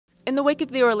In the wake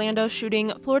of the Orlando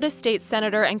shooting, Florida State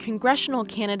Senator and congressional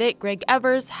candidate Greg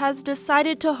Evers has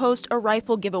decided to host a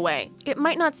rifle giveaway. It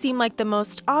might not seem like the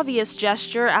most obvious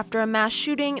gesture after a mass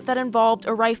shooting that involved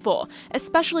a rifle,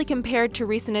 especially compared to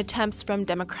recent attempts from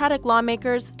Democratic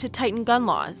lawmakers to tighten gun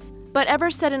laws. But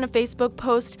Evers said in a Facebook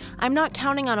post, "I'm not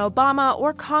counting on Obama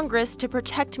or Congress to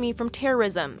protect me from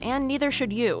terrorism, and neither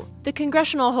should you." The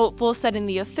congressional hopeful said in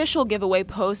the official giveaway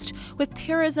post, "With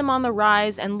terrorism on the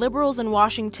rise and liberals in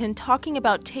Washington talking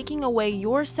about taking away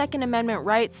your Second Amendment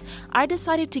rights, I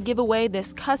decided to give away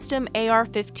this custom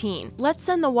AR-15. Let's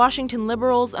send the Washington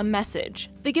liberals a message."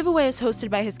 The giveaway is hosted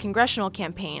by his congressional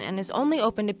campaign and is only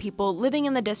open to people living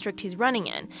in the district he's running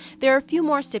in. There are a few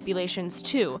more stipulations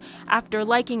too. After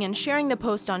liking and sharing the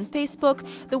post on Facebook,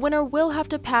 the winner will have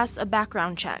to pass a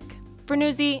background check. For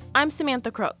Newsy, I'm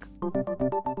Samantha Crook.